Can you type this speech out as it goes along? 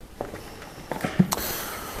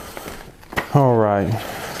All right.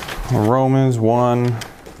 Romans 1,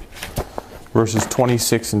 verses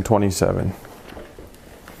 26 and 27.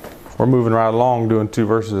 We're moving right along doing 2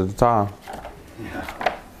 verses at a time.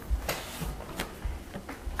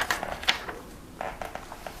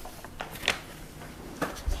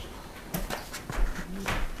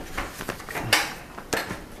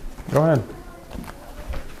 Go ahead.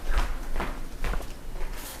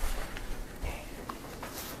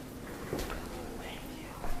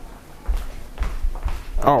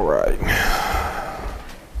 All right.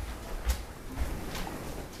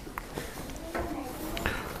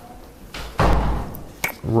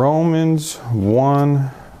 Romans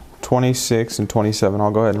 1, 26 and 27.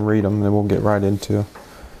 I'll go ahead and read them, and then we'll get right into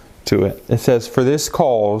it. It says, "For this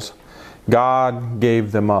cause God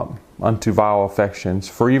gave them up unto vile affections.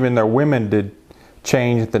 For even their women did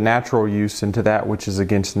change the natural use into that which is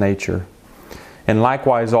against nature. And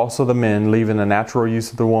likewise also the men, leaving the natural use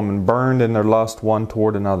of the woman, burned in their lust one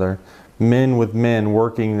toward another, men with men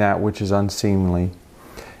working that which is unseemly,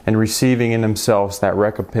 and receiving in themselves that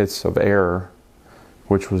recompense of error,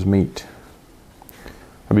 which was meet."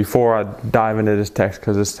 And before I dive into this text,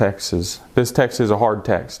 because this text is a hard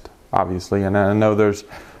text, obviously, and I know there's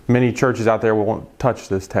many churches out there won't touch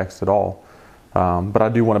this text at all. But I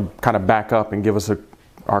do want to kind of back up and give us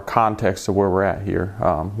our context of where we're at here,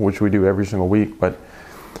 which we do every single week. But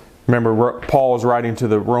remember, Paul is writing to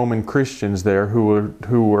the Roman Christians there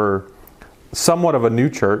who were somewhat of a new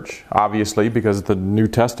church, obviously, because the New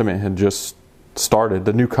Testament had just started.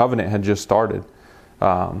 The New Covenant had just started.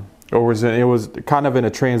 It was kind of in a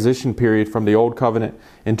transition period from the Old Covenant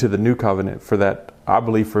into the New Covenant for that, I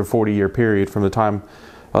believe, for a 40-year period from the time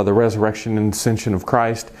of the resurrection and ascension of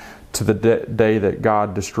Christ to the day that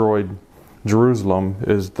God destroyed Jerusalem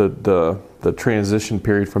is the transition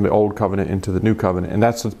period from the Old Covenant into the New Covenant. And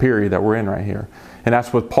that's the period that we're in right here. And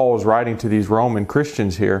that's what Paul is writing to these Roman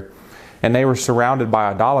Christians here. And they were surrounded by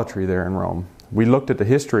idolatry there in Rome. We looked at the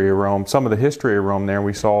history of Rome, some of the history of Rome there, and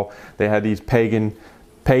we saw they had these pagan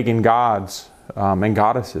gods and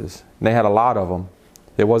goddesses. And they had a lot of them.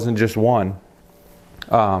 It wasn't just one.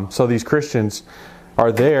 So these Christians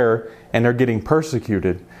are there and they're getting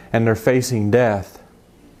persecuted and they're facing death.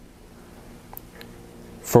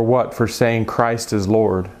 For what? For saying Christ is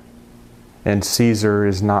Lord and Caesar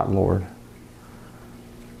is not Lord.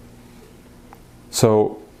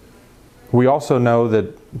 So we also know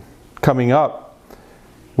that coming up,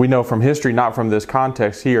 we know from history, not from this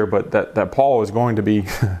context here, but that Paul is going to be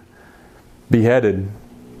beheaded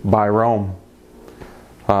by Rome.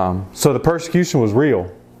 So the persecution was real.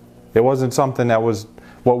 It wasn't something that was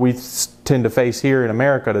what we tend to face here in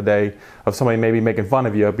America today, of somebody maybe making fun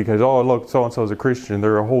of you because, oh, look, so-and-so is a Christian,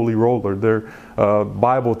 they're a holy roller, they're a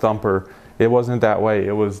Bible thumper. It wasn't that way.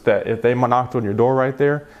 It was that if they knocked on your door right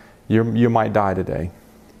there, you might die today.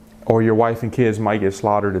 Or your wife and kids might get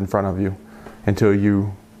slaughtered in front of you until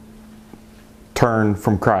you turn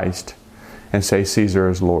from Christ and say Caesar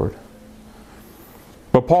is Lord.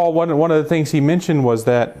 But Paul, one of the things he mentioned was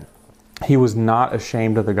that he was not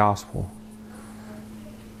ashamed of the gospel.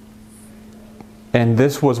 And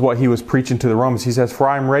this was what he was preaching to the Romans. He says, "For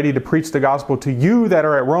I am ready to preach the gospel to you that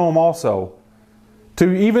are at Rome also."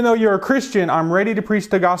 Even though you're a Christian, I'm ready to preach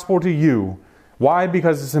the gospel to you. Why?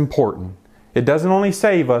 Because it's important. It doesn't only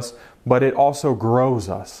save us, but it also grows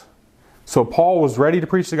us. So Paul was ready to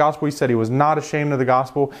preach the gospel. He said he was not ashamed of the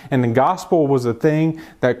gospel. And the gospel was the thing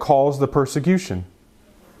that caused the persecution.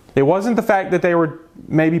 It wasn't the fact that they were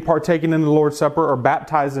maybe partaking in the Lord's Supper or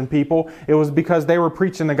baptizing people. It was because they were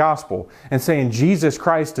preaching the gospel and saying Jesus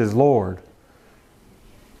Christ is Lord.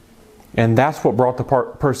 And that's what brought the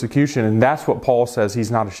persecution. And that's what Paul says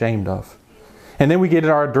he's not ashamed of. And then we get in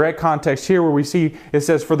our direct context here where we see it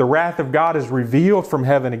says, "For the wrath of God is revealed from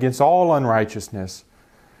heaven against all unrighteousness."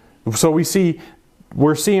 So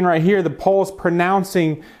we're seeing right here that Paul is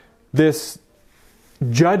pronouncing this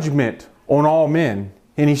judgment on all men.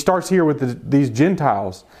 And he starts here with these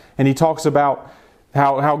Gentiles. And he talks about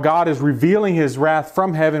how God is revealing His wrath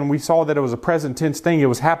from heaven. We saw that it was a present tense thing. It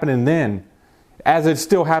was happening then, as it's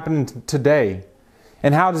still happening today.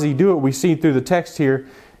 And how does He do it? We see through the text here.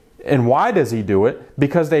 And why does He do it?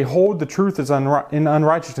 Because they hold the truth as in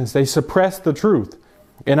unrighteousness. They suppress the truth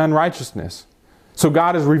in unrighteousness. So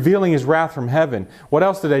God is revealing His wrath from heaven. What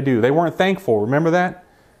else did they do? They weren't thankful. Remember that?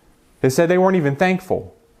 They said they weren't even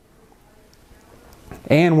thankful.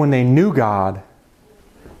 And when they knew God,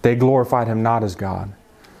 they glorified Him not as God,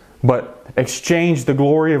 but exchanged the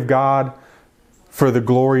glory of God for the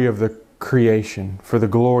glory of the creation, for the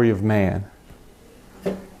glory of man.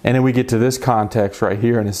 And then we get to this context right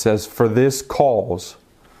here, and it says, "For this cause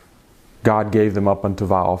God gave them up unto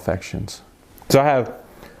vile affections." So I have,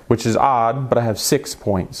 which is odd, but I have 6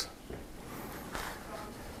 points.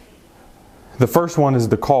 The first one is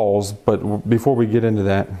the calls, but before we get into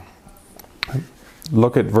that,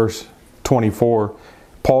 look at verse 24.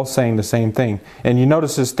 Paul's saying the same thing. And you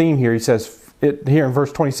notice his theme here. He says it here in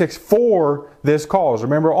verse 26, for this cause.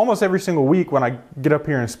 Remember, almost every single week when I get up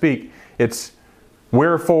here and speak, it's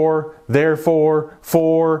wherefore, therefore,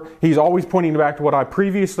 for. He's always pointing back to what I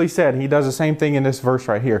previously said. He does the same thing in this verse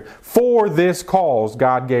right here. For this cause,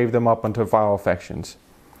 God gave them up unto vile affections.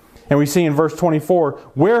 And we see in verse 24,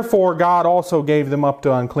 wherefore God also gave them up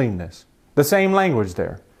to uncleanness. The same language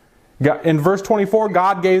there. In verse 24,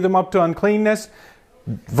 God gave them up to uncleanness.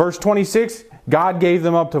 Verse 26, God gave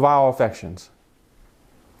them up to vile affections.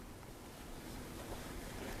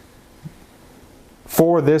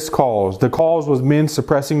 For this cause. The cause was men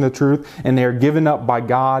suppressing the truth, and they are given up by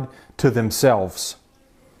God to themselves.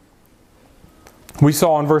 We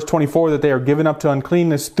saw in verse 24 that they are given up to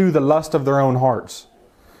uncleanness through the lust of their own hearts.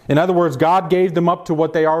 In other words, God gave them up to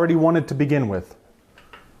what they already wanted to begin with.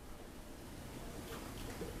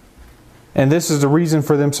 And this is the reason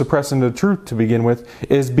for them suppressing the truth to begin with,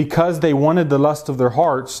 is because they wanted the lust of their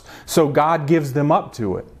hearts, so God gives them up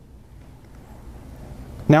to it.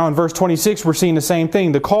 Now in verse 26 we're seeing the same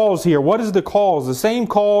thing. The cause here, what is the cause? The same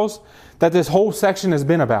cause that this whole section has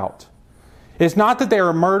been about. It's not that they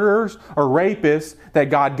are murderers or rapists that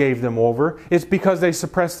God gave them over. It's because they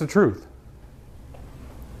suppressed the truth.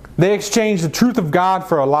 They exchanged the truth of God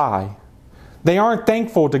for a lie. They aren't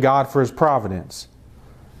thankful to God for His providence.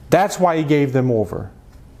 That's why He gave them over.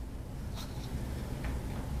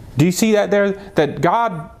 Do you see that there? That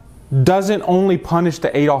God doesn't only punish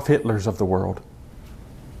the Adolf Hitlers of the world.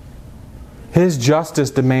 His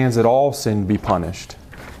justice demands that all sin be punished.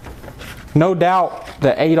 No doubt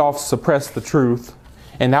that Adolf suppressed the truth,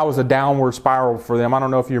 and that was a downward spiral for them. I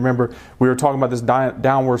don't know if you remember, we were talking about this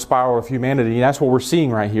downward spiral of humanity, and that's what we're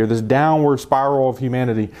seeing right here, this downward spiral of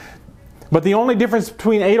humanity. But the only difference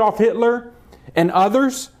between Adolf Hitler and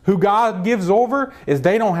others who God gives over is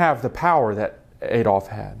they don't have the power that Adolf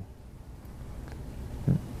had.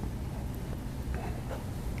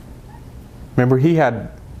 Remember,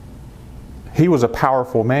 he was a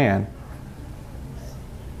powerful man.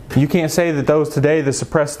 You can't say that those today that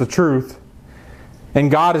suppress the truth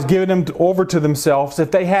and God has given them over to themselves,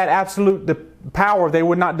 if they had absolute power, they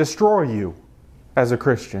would not destroy you as a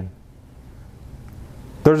Christian.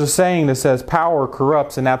 There's a saying that says power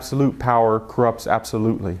corrupts and absolute power corrupts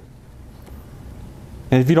absolutely.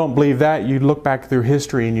 And if you don't believe that, you look back through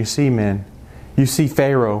history and you see men. You see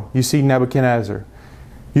Pharaoh. You see Nebuchadnezzar.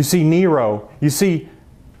 You see Nero. You see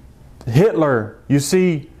Hitler. You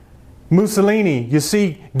see Mussolini. You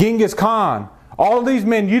see Genghis Khan. All of these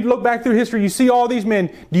men, you look back through history, you see all these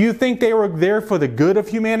men. Do you think they were there for the good of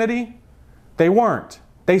humanity? They weren't.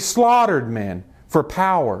 They slaughtered men for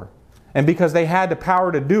power. And because they had the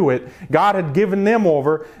power to do it, God had given them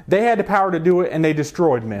over. They had the power to do it, and they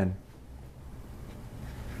destroyed men.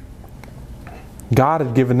 God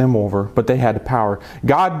had given them over, but they had the power.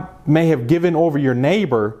 God may have given over your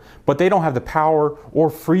neighbor, but they don't have the power or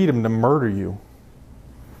freedom to murder you.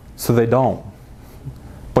 So they don't.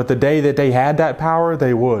 But the day that they had that power,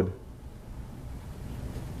 they would.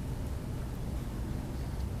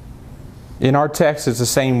 In our text, it's the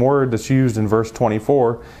same word that's used in verse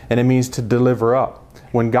 24, and it means to deliver up.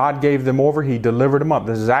 When God gave them over, He delivered them up.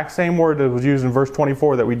 The exact same word that was used in verse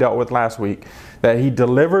 24 that we dealt with last week. That He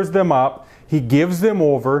delivers them up, He gives them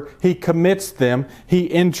over, He commits them,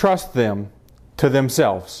 He entrusts them to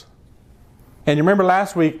themselves. And you remember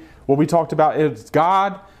last week what we talked about is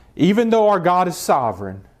God, even though our God is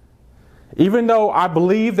sovereign, even though I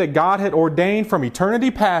believe that God had ordained from eternity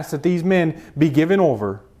past that these men be given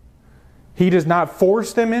over, He does not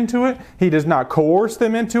force them into it. He does not coerce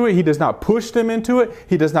them into it. He does not push them into it.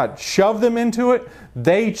 He does not shove them into it.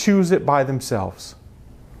 They choose it by themselves.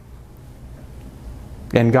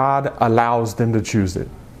 And God allows them to choose it.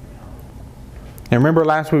 And remember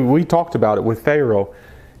last week we talked about it with Pharaoh.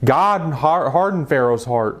 God hardened Pharaoh's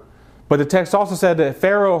heart. But the text also said that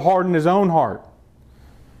Pharaoh hardened his own heart.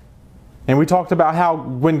 And we talked about how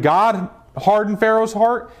when God hardened Pharaoh's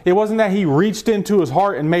heart, it wasn't that He reached into his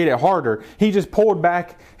heart and made it harder. He just pulled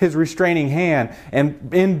back His restraining hand.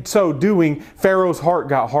 And in so doing, Pharaoh's heart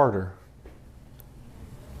got harder.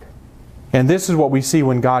 And this is what we see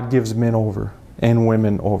when God gives men over and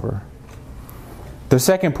women over. The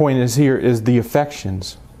second point is here is the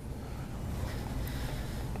affections.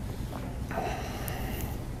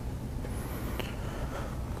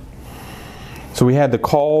 So we had the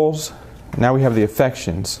calls, now we have the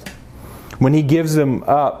affections. When He gives them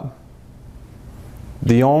up,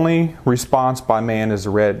 The only response by man is to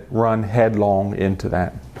run headlong into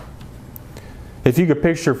that. If you could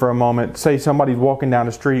picture for a moment, say somebody's walking down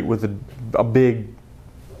the street with a big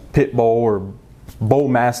pit bull or bull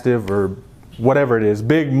mastiff or whatever it is,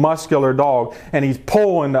 big muscular dog, and he's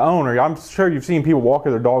pulling the owner. I'm sure you've seen people walk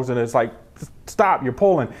with their dogs and it's like, stop, you're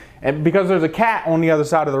pulling. And because there's a cat on the other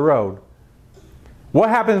side of the road. What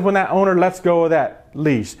happens when that owner lets go of that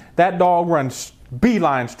leash? That dog runs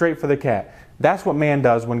beeline straight for the cat. That's what man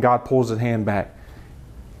does when God pulls his hand back.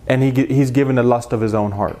 And he's given the lust of his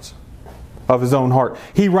own heart.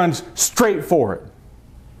 He runs straight for it.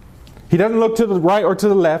 He doesn't look to the right or to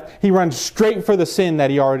the left. He runs straight for the sin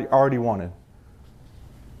that he already wanted.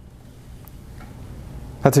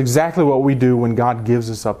 That's exactly what we do when God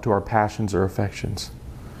gives us up to our passions or affections.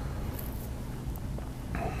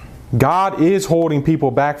 God is holding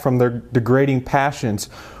people back from their degrading passions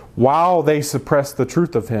while they suppress the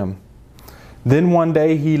truth of Him. Then one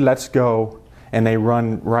day He lets go and they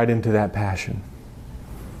run right into that passion.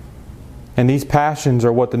 And these passions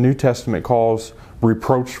are what the New Testament calls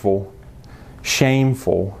reproachful,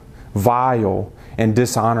 shameful, vile, and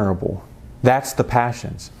dishonorable. That's the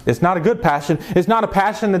passions. It's not a good passion. It's not a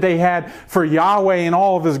passion that they had for Yahweh in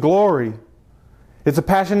all of His glory. It's a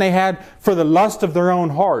passion they had for the lust of their own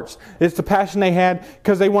hearts. It's the passion they had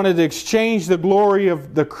because they wanted to exchange the glory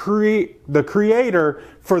of the Creator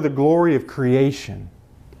for the glory of creation.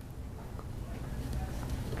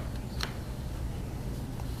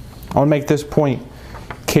 I want to make this point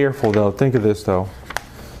careful though. Think of this though.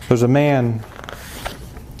 There's a man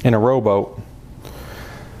in a rowboat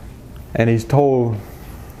and he's told,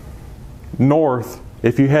 north,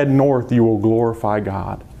 if you head north, you will glorify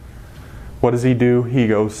God. What does he do? He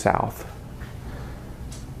goes south.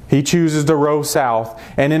 He chooses to row south.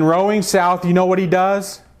 And in rowing south, you know what he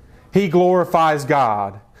does? He glorifies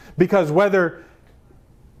God. Because whether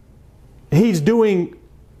he's being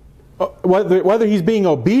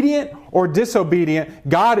obedient or disobedient,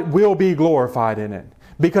 God will be glorified in it.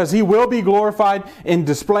 Because He will be glorified in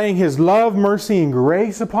displaying His love, mercy, and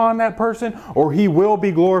grace upon that person, or He will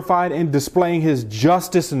be glorified in displaying His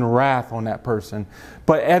justice and wrath on that person.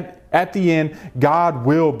 But at the end, God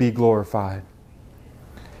will be glorified.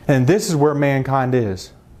 And this is where mankind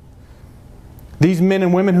is. These men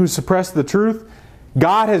and women who suppress the truth,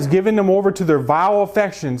 God has given them over to their vile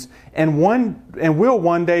affections and will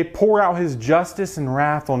one day pour out His justice and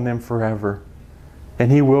wrath on them forever.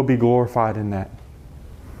 And He will be glorified in that.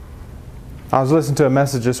 I was listening to a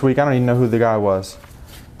message this week. I don't even know who the guy was.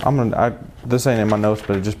 This ain't in my notes,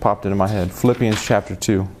 but it just popped into my head. Philippians chapter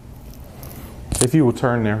 2. If you will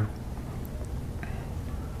turn there.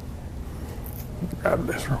 Grab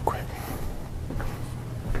this real quick.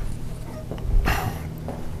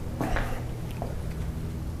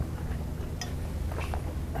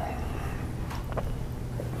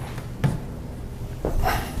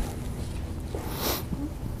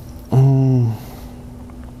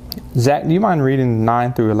 Zach, do you mind reading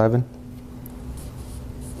 9 through 11?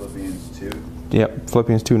 Philippians 2? Yep,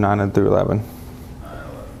 Philippians 2, 9 through 11. 9, 11.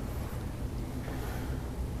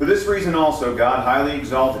 For this reason also God highly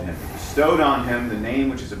exalted Him, bestowed on Him the name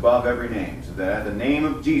which is above every name, so that at the name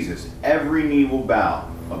of Jesus every knee will bow,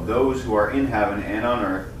 of those who are in heaven and on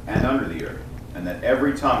earth and under the earth, and that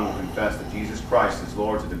every tongue will confess that Jesus Christ is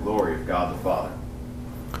Lord to the glory of God the Father.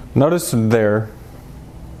 Notice there,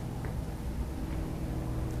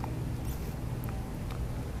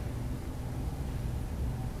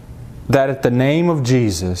 that at the name of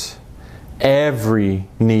Jesus, every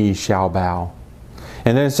knee shall bow.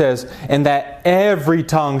 And then it says, and that every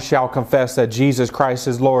tongue shall confess that Jesus Christ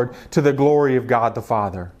is Lord to the glory of God the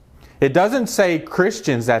Father. It doesn't say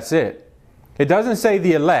Christians, that's it. It doesn't say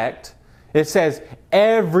the elect. It says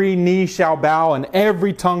every knee shall bow and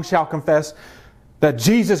every tongue shall confess that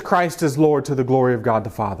Jesus Christ is Lord to the glory of God the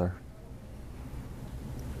Father.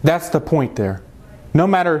 That's the point there. No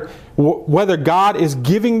matter whether God is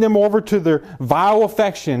giving them over to their vile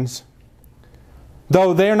affections,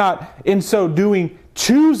 though they're not in so doing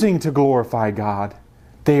choosing to glorify God,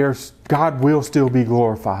 God will still be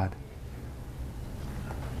glorified.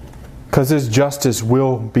 Because His justice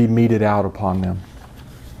will be meted out upon them.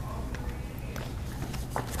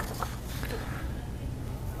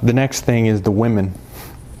 The next thing is the women.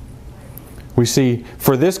 We see,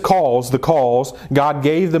 for this cause, God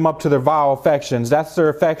gave them up to their vile affections. That's their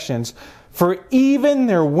affections. For even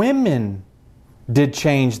their women did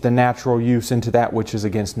change the natural use into that which is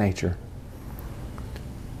against nature.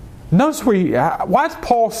 Notice why does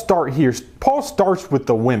Paul start here? Paul starts with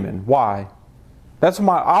the women. Why? That's when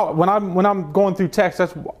I'm going through text.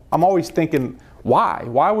 I'm always thinking, why?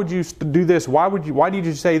 Why would you do this? Why did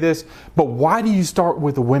you say this? But why do you start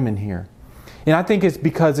with the women here? And I think it's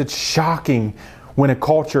because it's shocking when a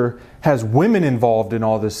culture has women involved in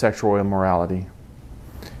all this sexual immorality.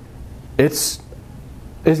 It's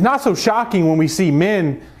not so shocking when we see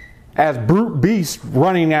men as brute beasts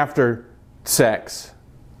running after sex.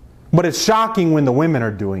 But it's shocking when the women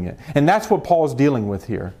are doing it. And that's what Paul's dealing with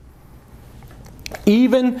here.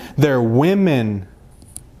 Even their women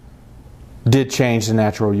did change the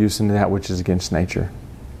natural use into that which is against nature.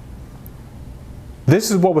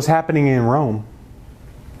 This is what was happening in Rome.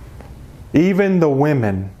 Even the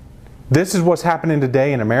women. This is what's happening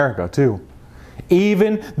today in America too.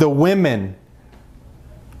 Even the women.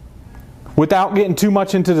 Without getting too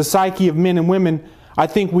much into the psyche of men and women, I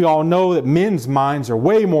think we all know that men's minds are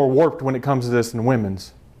way more warped when it comes to this than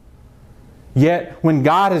women's. Yet, when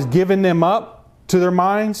God has given them up to their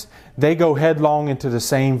minds, they go headlong into the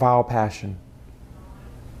same vile passion.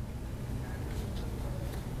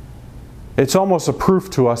 It's almost a proof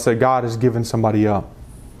to us that God has given somebody up.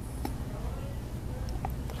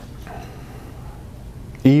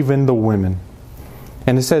 Even the women.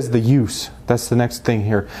 And it says the use. That's the next thing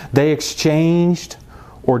here. They exchanged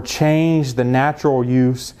or changed the natural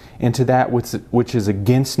use into that which is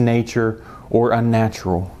against nature or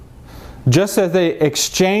unnatural. Just as they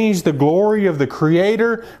exchanged the glory of the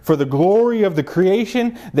Creator for the glory of the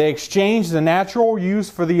creation, they exchanged the natural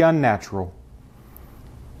use for the unnatural.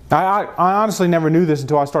 I honestly never knew this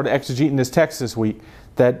until I started exegeting this text this week,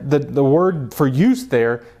 that the word for use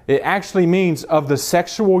there, it actually means of the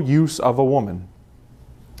sexual use of a woman.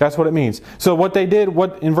 That's what it means. So what they did,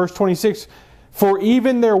 in verse 26, for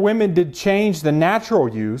even their women did change the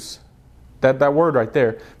natural use, that word right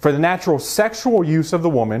there, for the natural sexual use of the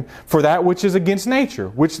woman, for that which is against nature,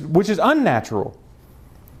 which is unnatural.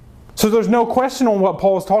 So there's no question on what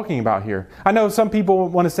Paul is talking about here. I know some people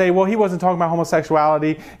want to say, well, he wasn't talking about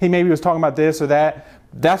homosexuality. He maybe was talking about this or that.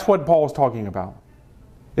 That's what Paul is talking about.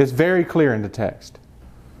 It's very clear in the text.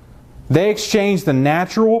 They exchanged the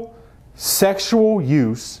natural sexual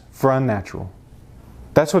use for unnatural.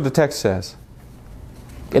 That's what the text says.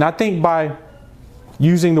 And I think by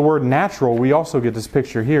using the word natural, we also get this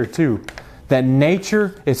picture here too. That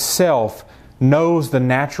nature itself knows the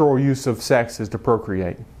natural use of sex is to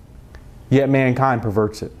procreate. Yet mankind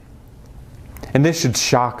perverts it. And this should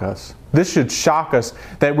shock us. This should shock us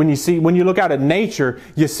that when you look out at nature,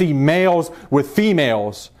 you see males with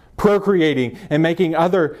females procreating and making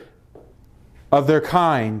other of their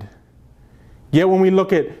kind. Yet when we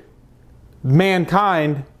look at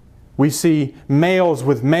mankind, we see males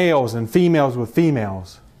with males and females with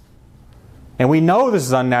females. And we know this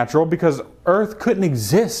is unnatural because earth couldn't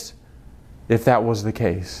exist if that was the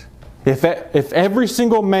case. If every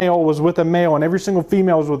single male was with a male and every single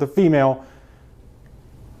female was with a female,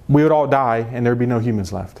 we would all die and there would be no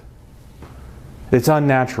humans left. It's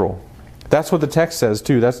unnatural. That's what the text says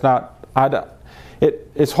too. That's not...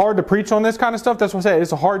 It's hard to preach on this kind of stuff. That's what I say.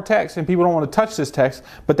 It's a hard text and people don't want to touch this text.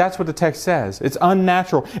 But that's what the text says. It's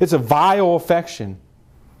unnatural. It's a vile affection.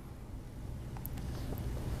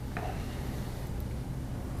 I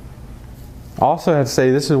also have to say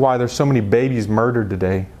this is why there's so many babies murdered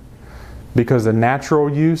today. Because the natural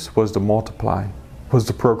use was to multiply, was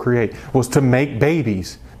to procreate, was to make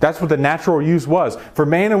babies. That's what the natural use was. For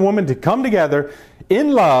man and woman to come together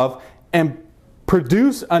in love and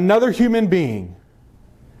produce another human being.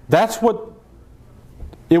 That's what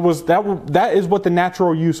it was. That is what the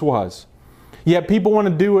natural use was. Yet people want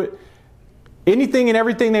to do it, anything and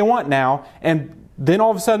everything they want now, and then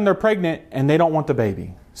all of a sudden they're pregnant and they don't want the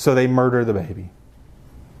baby. So they murder the baby.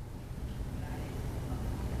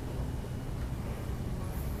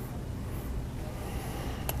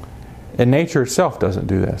 And nature itself doesn't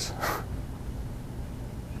do this.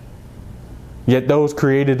 Yet those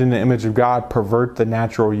created in the image of God pervert the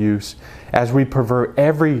natural use as we pervert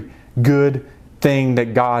every good thing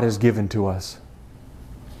that God has given to us.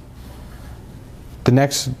 The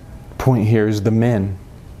next point here is the men.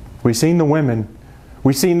 We've seen the women.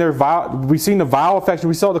 We've seen the vile affection.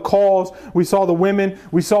 We saw the calls. We saw the women.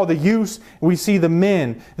 We saw the use. We see the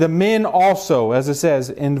men. The men also, as it says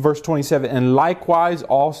in verse 27, and likewise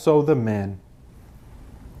also the men.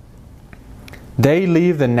 They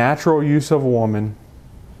leave the natural use of a woman.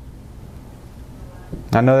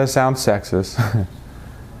 I know that sounds sexist.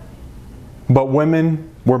 But women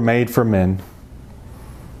were made for men.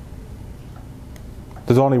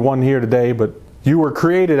 There's only one here today, but you were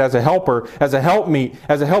created as a helper, as a helpmeet,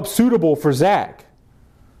 as a help suitable for Zach.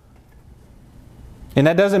 And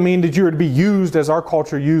that doesn't mean that you are to be used as our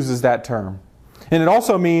culture uses that term. And it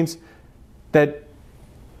also means that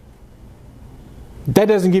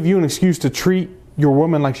doesn't give you an excuse to treat your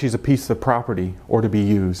woman like she's a piece of property or to be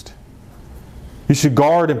used. You should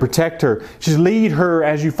guard and protect her. You should lead her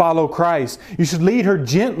as you follow Christ. You should lead her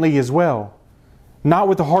gently as well, not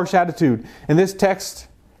with a harsh attitude. And this text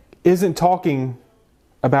isn't talking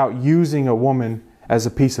about using a woman as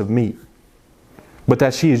a piece of meat, but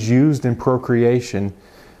that she is used in procreation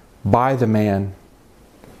by the man.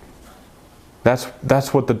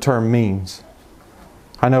 That's what the term means.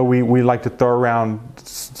 I know we like to throw around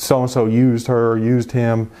so-and-so used her or used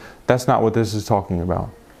him. That's not what this is talking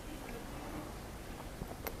about.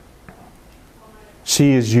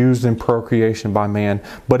 She is used in procreation by man.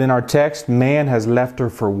 But in our text, man has left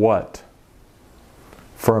her for what?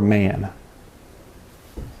 For a man.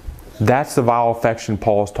 That's the vile affection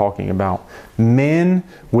Paul is talking about. Men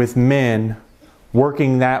with men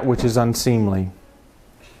working that which is unseemly.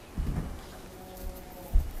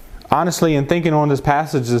 Honestly, in thinking on this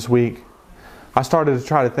passage this week, I started to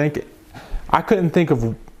try to think. I couldn't think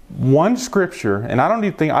of one scripture, and I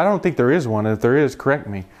don't think there is one. If there is, correct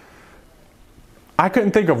me. I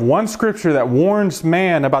couldn't think of one scripture that warns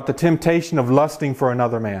man about the temptation of lusting for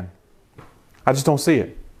another man. I just don't see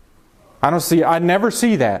it. I never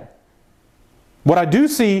see that. What I do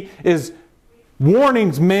see is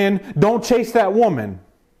warnings, men, don't chase that woman.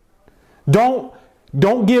 Don't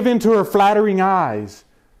give in to her flattering eyes.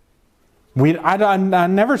 I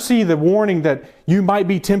never see the warning that you might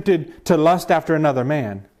be tempted to lust after another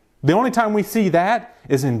man. The only time we see that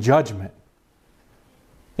is in judgment.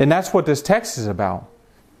 And that's what this text is about.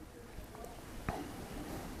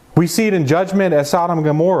 We see it in judgment at Sodom and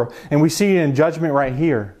Gomorrah, and we see it in judgment right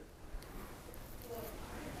here.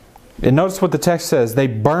 And notice what the text says. They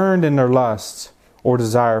burned in their lusts or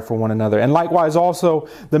desire for one another. And likewise also,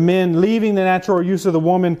 the men leaving the natural use of the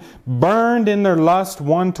woman burned in their lust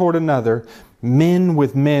one toward another, men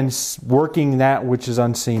with men working that which is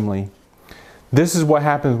unseemly. This is what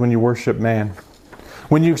happens when you worship man.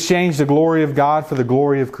 When you exchange the glory of God for the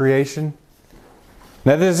glory of creation.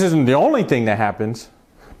 Now this isn't the only thing that happens,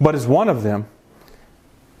 but it's one of them.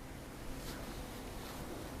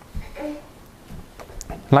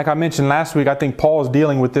 Like I mentioned last week, I think Paul is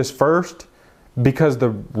dealing with this first because the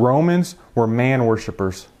Romans were man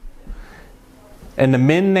worshippers. And the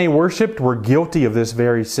men they worshipped were guilty of this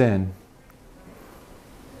very sin.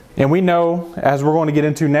 And we know, as we're going to get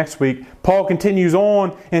into next week, Paul continues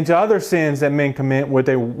on into other sins that men commit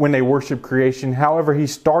when they worship creation. However, he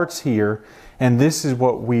starts here, and this is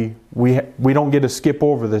what we don't get to skip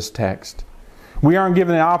over this text. We aren't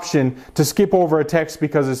given an option to skip over a text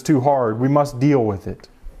because it's too hard. We must deal with it.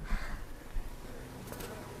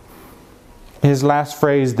 His last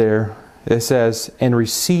phrase there, it says, and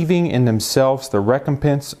receiving in themselves the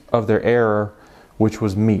recompense of their error, which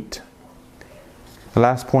was meet. The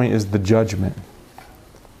last point is the judgment.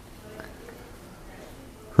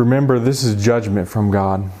 Remember, this is judgment from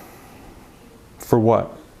God. For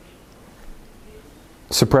what?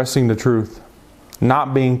 Suppressing the truth.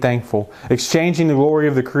 Not being thankful. Exchanging the glory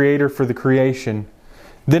of the Creator for the creation.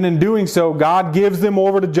 Then in doing so, God gives them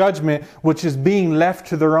over to judgment, which is being left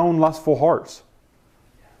to their own lustful hearts.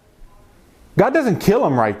 God doesn't kill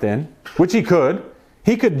them right then, which He could.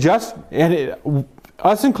 He could just,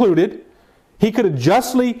 us included, He could have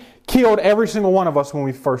justly killed every single one of us when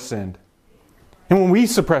we first sinned. And when we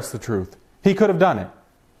suppressed the truth. He could have done it.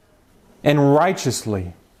 And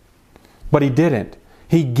righteously. But He didn't.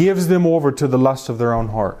 He gives them over to the lust of their own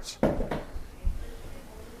hearts.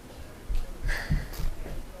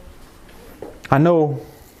 I know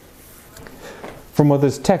from what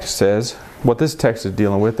this text says, what this text is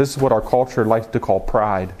dealing with, this is what our culture likes to call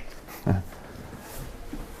pride.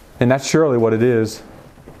 And that's surely what it is.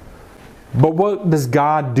 But what does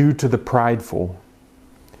God do to the prideful?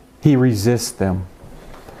 He resists them.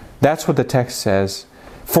 That's what the text says.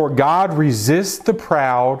 For God resists the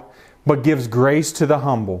proud, but gives grace to the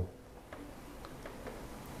humble.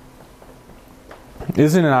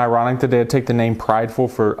 Isn't it ironic that they take the name prideful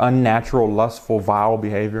for unnatural, lustful, vile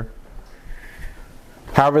behavior?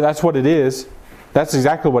 However, that's what it is. That's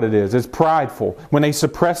exactly what it is. It's prideful. When they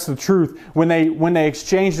suppress the truth, when they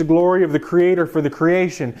exchange the glory of the Creator for the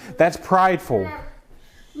creation, that's prideful.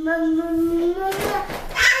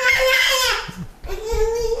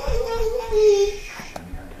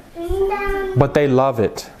 But they love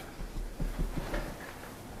it.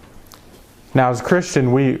 Now, as a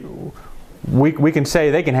Christian, we can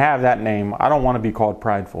say they can have that name. I don't want to be called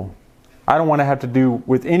prideful. I don't want to have to do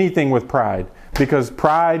with anything with pride, because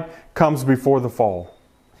pride comes before the fall.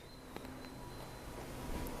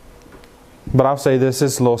 But I'll say this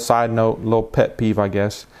is a little side note, a little pet peeve, I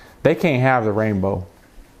guess. They can't have the rainbow.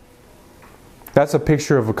 That's a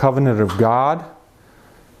picture of a covenant of God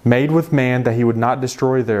made with man that He would not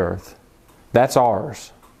destroy the earth. That's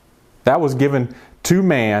ours. That was given to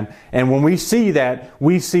man. And when we see that,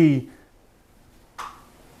 we see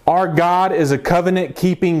our God is a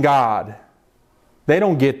covenant-keeping God. They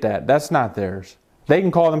don't get that. That's not theirs. They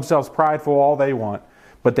can call themselves prideful all they want,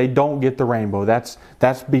 but they don't get the rainbow. That's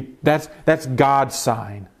God's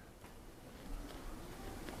sign.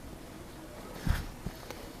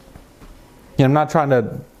 You know, I'm not trying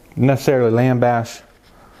to necessarily lambaste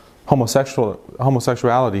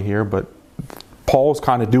homosexuality here, but Paul's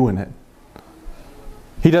kind of doing it.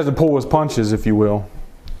 He doesn't pull his punches, if you will.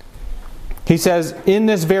 He says in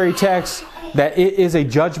this very text that it is a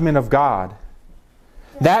judgment of God.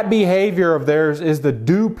 That behavior of theirs is the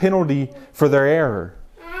due penalty for their error.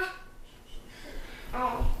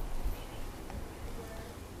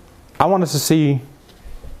 I want us to see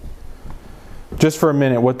just for a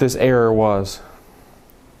minute what this error was.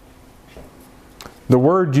 The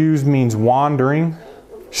word used means wandering,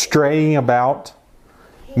 straying about,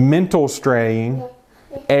 mental straying,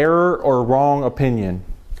 error or wrong opinion.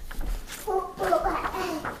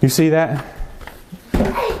 You see that?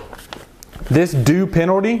 This due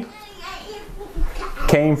penalty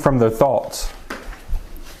came from their thoughts.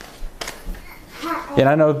 And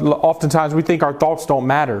I know oftentimes we think our thoughts don't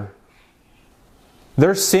matter.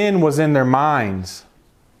 Their sin was in their minds.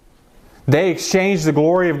 They exchanged the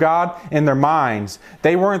glory of God in their minds.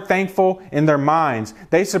 They weren't thankful in their minds.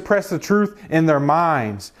 They suppressed the truth in their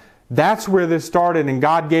minds. That's where this started, and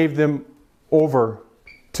God gave them over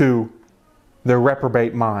to their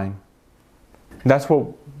reprobate mind. That's what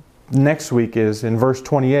next week is in verse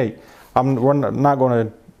 28. We're not going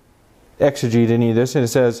to exegete any of this. And it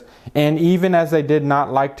says, and even as they did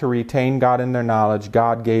not like to retain God in their knowledge,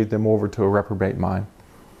 God gave them over to a reprobate mind.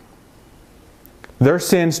 Their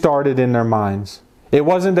sin started in their minds. It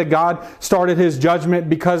wasn't that God started His judgment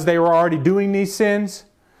because they were already doing these sins,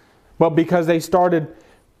 but because they started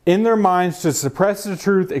in their minds to suppress the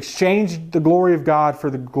truth, exchange the glory of God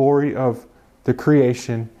for the glory of the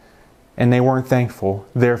creation, and they weren't thankful.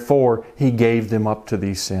 Therefore, He gave them up to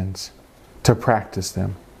these sins to practice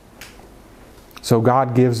them. So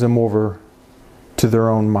God gives them over to their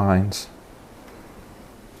own minds.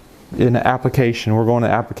 In application, we're going to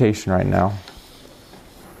application right now.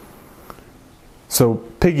 So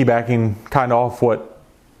piggybacking kind of off what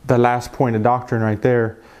the last point of doctrine right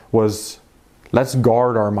there was, let's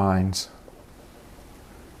guard our minds.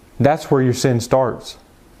 That's where your sin starts.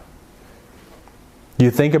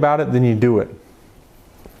 You think about it, then you do it.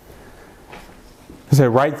 So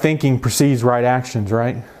right thinking precedes right actions,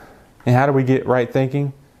 right? And how do we get right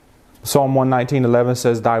thinking? Psalm 119:11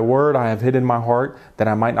 says, Thy word I have hid in my heart, that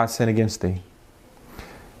I might not sin against Thee.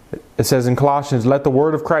 It says in Colossians, let the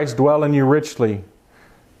word of Christ dwell in you richly.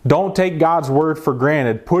 Don't take God's word for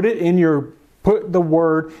granted. Put the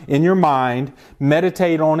word in your mind,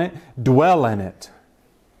 meditate on it, dwell in it,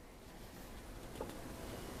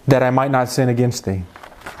 that I might not sin against Thee.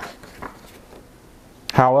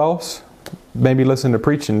 How else? Maybe listen to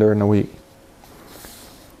preaching during the week.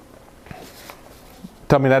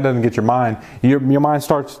 Tell me that doesn't get your mind. Your mind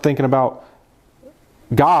starts thinking about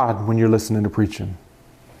God when you're listening to preaching.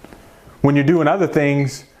 When you're doing other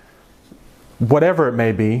things, whatever it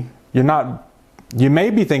may be, you may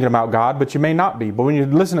be thinking about God, but you may not be. But when you're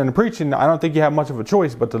listening to preaching, I don't think you have much of a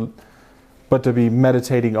choice but to be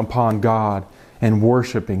meditating upon God and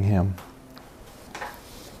worshiping Him.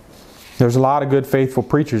 There's a lot of good, faithful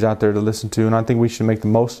preachers out there to listen to, and I think we should make the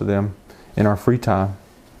most of them in our free time.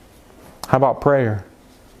 How about prayer?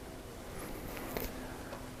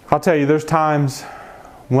 I'll tell you, there's times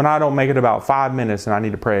when I don't make it about 5 minutes and I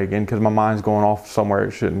need to pray again because my mind's going off somewhere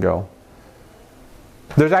it shouldn't go.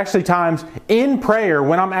 There's actually times in prayer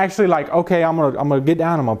when I'm actually like, okay, I'm gonna get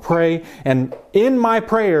down, I'm gonna pray, and in my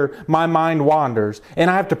prayer, my mind wanders, and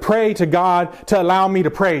I have to pray to God to allow me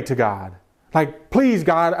to pray to God. Like, please,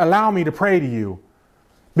 God, allow me to pray to You,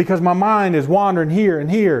 because my mind is wandering here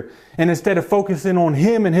and here, and instead of focusing on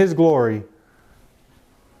Him and His glory.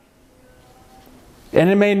 And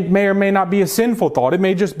it may or may not be a sinful thought. It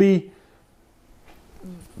may just be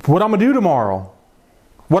what I'm going to do tomorrow,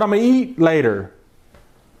 what I'm going to eat later.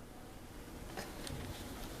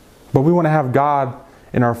 But we want to have God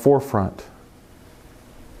in our forefront.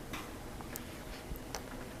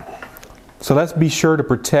 So let's be sure to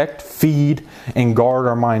protect, feed, and guard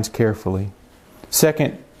our minds carefully.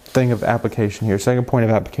 Second thing of application here. Second point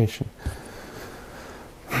of application.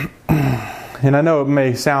 And I know it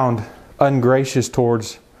may sound ungracious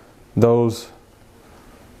towards those,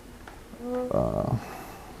 I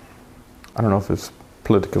don't know if it's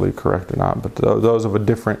politically correct or not, but those of a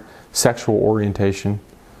different sexual orientation,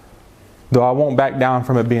 though I won't back down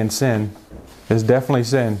from it being sin, it's definitely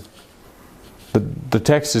sin. The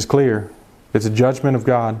text is clear. It's a judgment of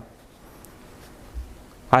God.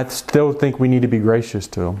 I still think we need to be gracious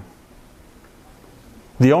to them.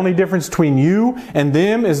 The only difference between you and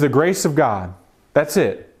them is the grace of God. That's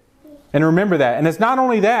it. And remember that. And it's not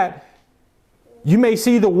only that, you may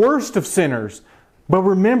see the worst of sinners, but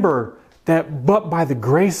remember that but by the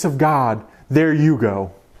grace of God, there you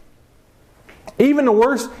go. Even the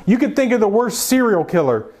worst, you could think of the worst serial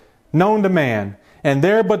killer known to man. And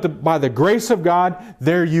there, by the grace of God,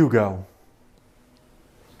 there you go.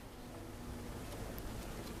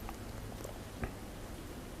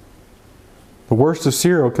 The worst of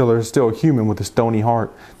serial killers is still a human with a stony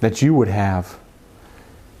heart that you would have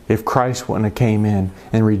if Christ wouldn't have came in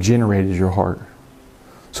and regenerated your heart.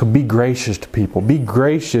 So be gracious to people. Be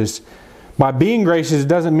gracious. By being gracious, it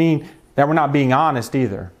doesn't mean that we're not being honest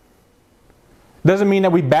either. It doesn't mean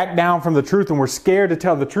that we back down from the truth and we're scared to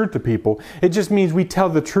tell the truth to people. It just means we tell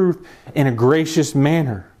the truth in a gracious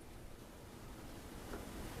manner.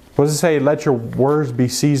 What does it say? Let your words be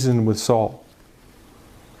seasoned with salt.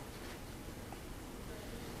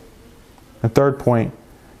 The third point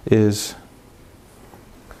is,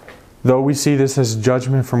 though we see this as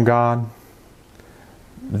judgment from God,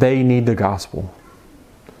 they need the gospel.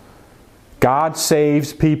 God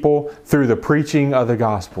saves people through the preaching of the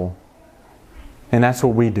gospel. And that's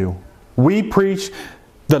what we do. We preach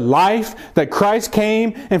the life that Christ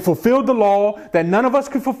came and fulfilled the law that none of us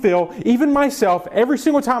could fulfill. Even myself, every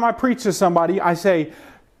single time I preach to somebody, I say,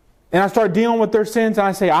 and I start dealing with their sins, and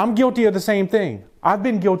I say, I'm guilty of the same thing. I've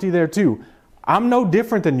been guilty there too. I'm no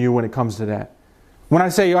different than you when it comes to that. When I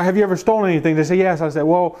say, have you ever stolen anything? They say, yes. I say,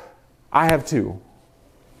 well, I have too.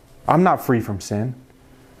 I'm not free from sin.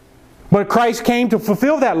 But Christ came to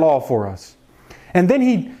fulfill that law for us. And then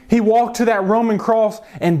He walked to that Roman cross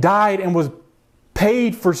and died and was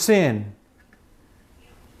paid for sin.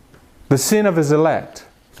 The sin of His elect.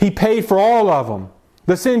 He paid for all of them.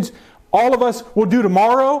 The sins all of us will do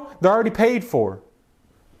tomorrow, they're already paid for.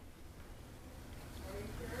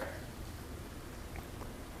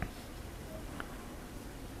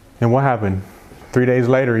 And what happened? 3 days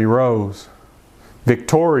later, He rose,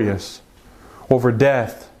 victorious over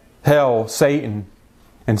death, hell, Satan,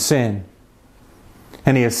 and sin.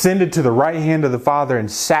 And He ascended to the right hand of the Father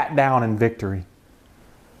and sat down in victory.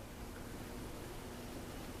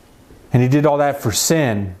 And He did all that for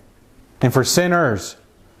sin and for sinners.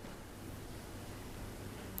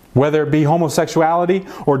 Whether it be homosexuality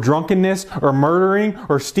or drunkenness or murdering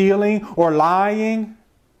or stealing or lying.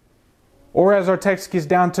 Or as our text gets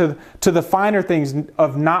down to the finer things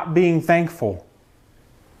of not being thankful.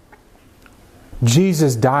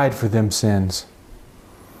 Jesus died for them sins.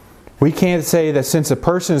 We can't say that since a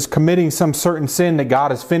person is committing some certain sin that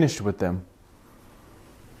God is finished with them.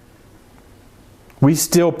 We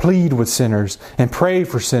still plead with sinners and pray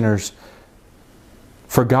for sinners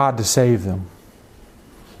for God to save them.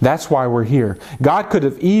 That's why we're here. God could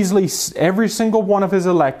have easily, every single one of His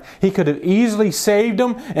elect, He could have easily saved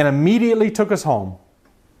them and immediately took us home.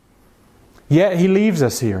 Yet He leaves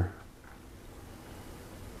us here.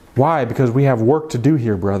 Why? Because we have work to do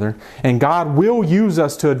here, brother. And God will use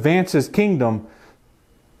us to advance His kingdom.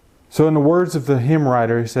 So in the words of the hymn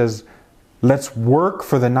writer, he says, let's work,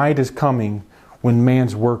 for the night is coming when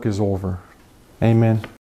man's work is over. Amen.